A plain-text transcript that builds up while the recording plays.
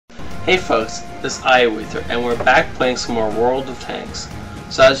Hey folks, this is iWither, and we're back playing some more World of Tanks.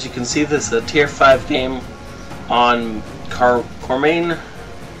 So as you can see, this is a Tier 5 game on Cormain.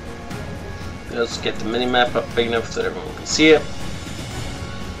 Let's get the minimap up big enough so that everyone can see it.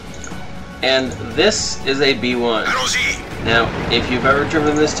 And this is a B1. Now, if you've ever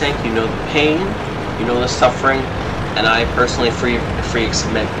driven this tank, you know the pain, you know the suffering, and I personally free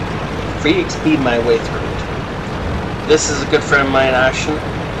XP my way through it. This is a good friend of mine, Ashen.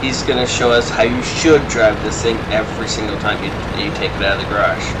 He's going to show us how you should drive this thing every single time you take it out of the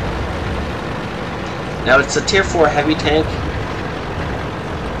garage. Now, it's a Tier 4 heavy tank,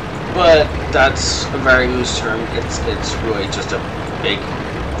 but that's a very loose term. It's really just a big,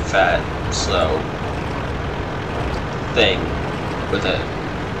 fat, slow thing with a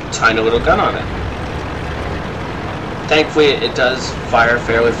tiny little gun on it. Thankfully, it does fire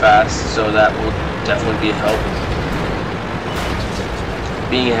fairly fast, so that will definitely be a help.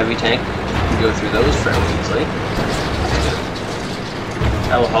 Being a heavy tank, you can go through those fairly easily.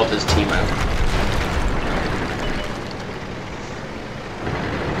 That will help his team out.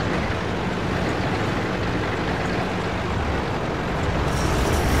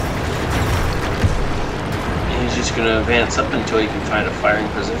 And he's just going to advance up until he can find a firing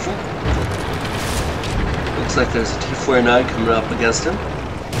position. Looks like there's a T-49 coming up against him.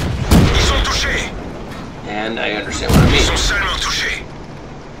 And I understand what I mean.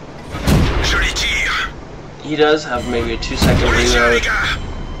 He does have maybe a 2-second reload,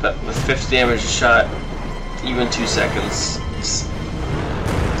 but with 50 damage a shot, even 2 seconds, it's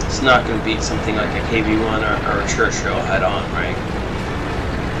not going to beat something like a KV-1 or a Churchill head on, right?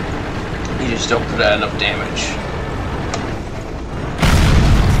 You just don't put out enough damage.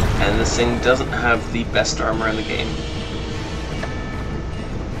 And this thing doesn't have the best armor in the game.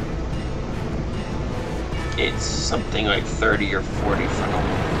 It's something like 30 or 40 for normal.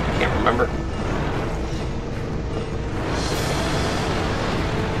 I can't remember.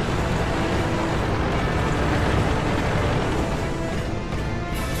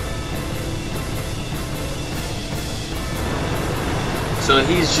 So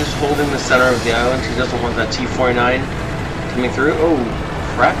he's just holding the center of the island. He doesn't want that T-49 coming through. Oh,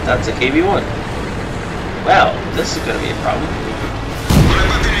 crap, that's a KV-1. Well, this is going to be a problem.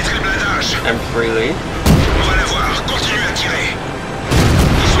 M3 lead.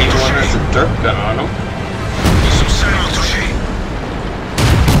 KV-1 has a dirt gun on him.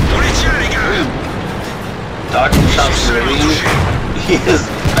 Dodging shots from the lead. He has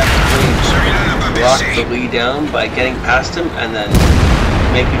effectively locked the lead down by getting past him and then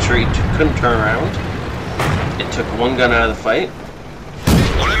making sure he couldn't turn around. It took one gun out of the fight.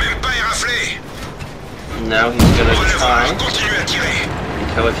 Now he's going to try and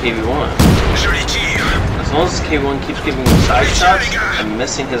kill a KV-1. As long as the KV-1 keeps giving him side shots and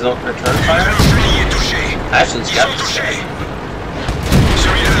missing his own return fire, Ashen's got this guy.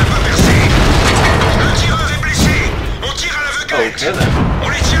 Okay then.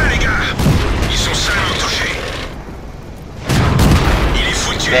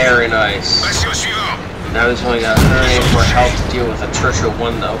 Very nice. Now he's only got 184 health to deal with a Churchill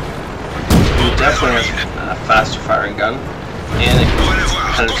 1 though. He definitely has a faster firing gun. And it can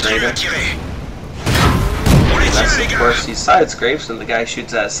penetrate him. Unless of course he side scrapes and the guy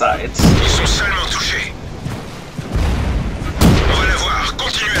shoots at his sides.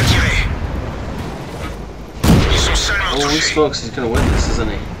 Holy smokes, he's gonna win this, isn't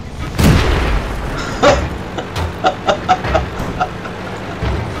he?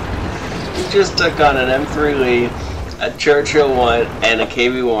 He just took on an M3 lead, a Churchill 1, and a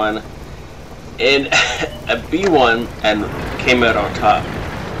KV-1 in a B1 and came out on top.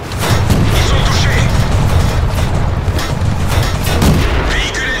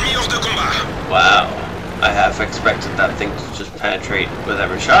 Wow, I half expected that thing to just penetrate with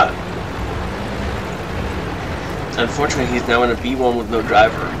every shot. Unfortunately, he's now in a B1 with no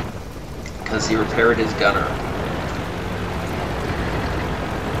driver because he repaired his gunner.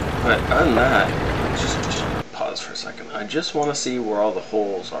 But other than that, just pause for a second. I just want to see where all the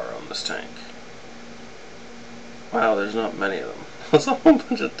holes are on this tank. Wow, there's not many of them. There's a whole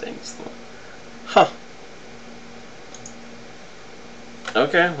bunch of things. Huh.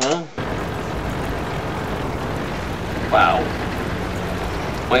 Okay, well. Wow.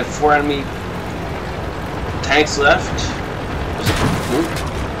 We have 4 enemy tanks left.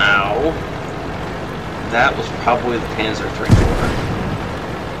 Ow. That was probably the Panzer III-4.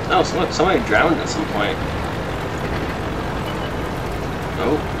 Oh, so look, somebody drowned at some point.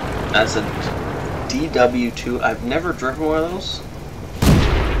 Oh, that's a DW2. I've never driven one of those.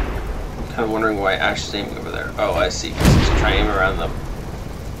 I'm kind of wondering why Ash is aiming over there. Oh, I see, because he's trying to aim around the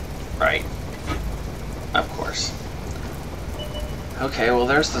Okay, well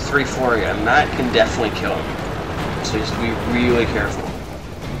there's the 3-4 again. That can definitely kill him. So you have to be really careful.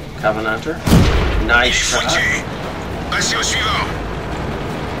 Covenanter. Nice shot.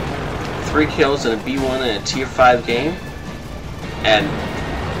 3 kills in a B1 in a tier 5 game. And,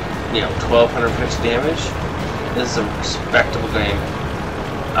 you know, 1250 damage. This is a respectable game.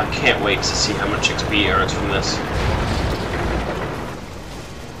 I can't wait to see how much XP he earns from this.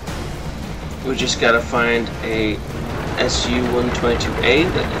 We just gotta find a SU-122A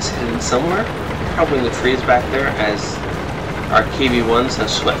that is hidden somewhere. Probably in the trees back there, as our KV-1s have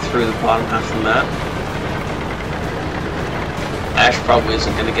swept through the bottom half of the map. Ash probably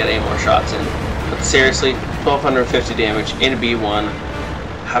isn't going to get any more shots in. But seriously, 1250 damage in a B1.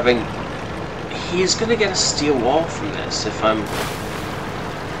 He's going to get a steel wall from this if I'm...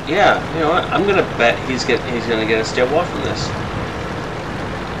 Yeah, you know what? I'm going to bet he's going to get a steel wall from this.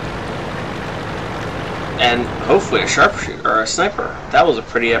 And hopefully a sharpshooter or a sniper. That was a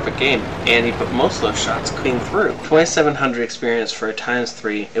pretty epic game. And he put most of those shots clean through. 2700 experience for a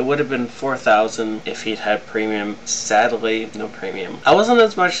 ×3. It would have been 4000 if he'd had premium. Sadly, no premium. I wasn't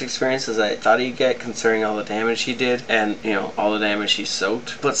as much experience as I thought he'd get, considering all the damage he did and, you know, all the damage he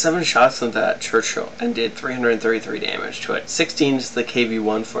soaked. But 7 shots into that Churchill and did 333 damage to it. 16 to the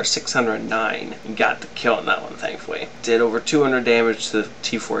KV-1 for 609. He got the kill on that one, thankfully. Did over 200 damage to the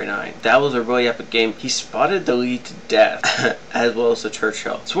T-49. That was a really epic game. He spotted the lead to death, as well as the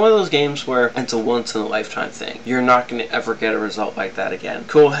Churchill. It's one of those games where it's a once-in-a-lifetime thing. You're not going to ever get a result like that again.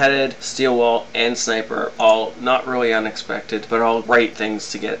 Cool-headed, steel wall, and sniper, all not really unexpected, but all great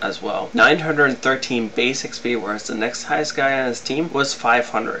things to get as well. 913 base XP, whereas the next highest guy on his team was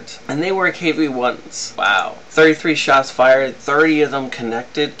 500. And they were KV-1s. Wow. 33 shots fired, 30 of them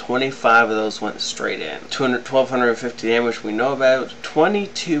connected, 25 of those went straight in. 1250 damage we know about,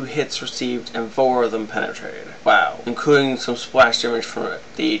 22 hits received, and 4 of them penetrated. Wow. Including some splash damage from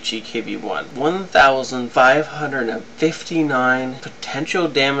the HE KV-1. 1,559 potential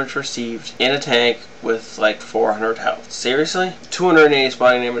damage received in a tank with like 400 health. Seriously? 280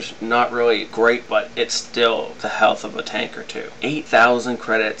 spotting damage, not really great, but it's still the health of a tank or two. 8,000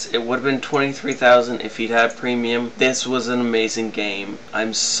 credits. It would have been 23,000 if he'd had premium. This was an amazing game.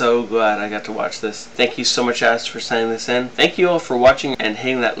 I'm so glad I got to watch this. Thank you so much, Ash, for sending this in. Thank you all for watching and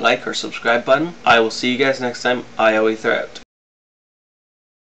hitting that like or subscribe button. I will see you guys next time. IO Ether out.